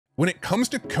When it comes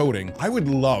to coding, I would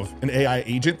love an AI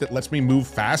agent that lets me move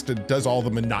fast and does all the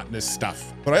monotonous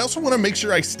stuff. But I also want to make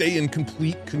sure I stay in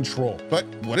complete control. But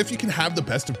what if you can have the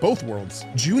best of both worlds?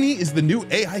 Junie is the new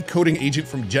AI coding agent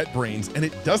from JetBrains, and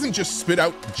it doesn't just spit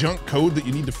out junk code that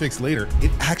you need to fix later. It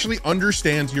actually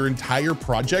understands your entire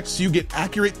project so you get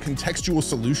accurate contextual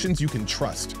solutions you can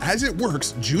trust. As it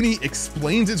works, Junie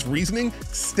explains its reasoning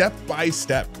step by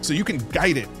step, so you can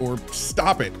guide it or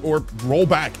stop it or roll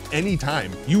back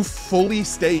anytime. You fully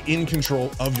stay in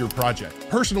control of your project.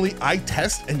 Personally, I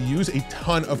test and use a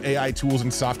ton of AI tools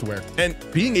and software, and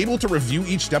being able to review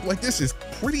each step like this is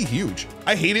pretty huge.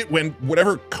 I hate it when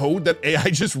whatever code that AI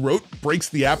just wrote breaks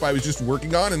the app I was just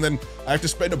working on, and then I have to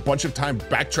spend a bunch of time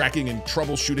backtracking and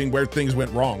troubleshooting where things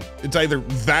went wrong. It's either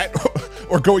that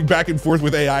or going back and forth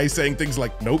with AI saying things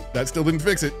like, nope, that still didn't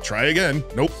fix it, try again.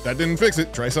 Nope, that didn't fix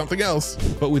it, try something else.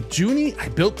 But with Junie, I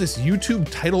built this YouTube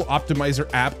title optimizer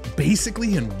app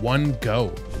basically in one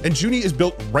go. And Junie is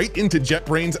built right into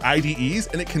JetBrains IDEs,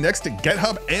 and it connects to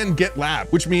GitHub and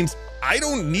GitLab, which means I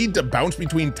don't need to bounce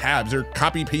between tabs or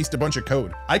copy paste a bunch of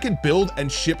code. I can build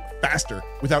and ship faster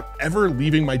without ever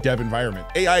leaving my dev environment.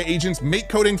 AI agents make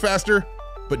coding faster,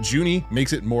 but Junie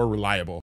makes it more reliable.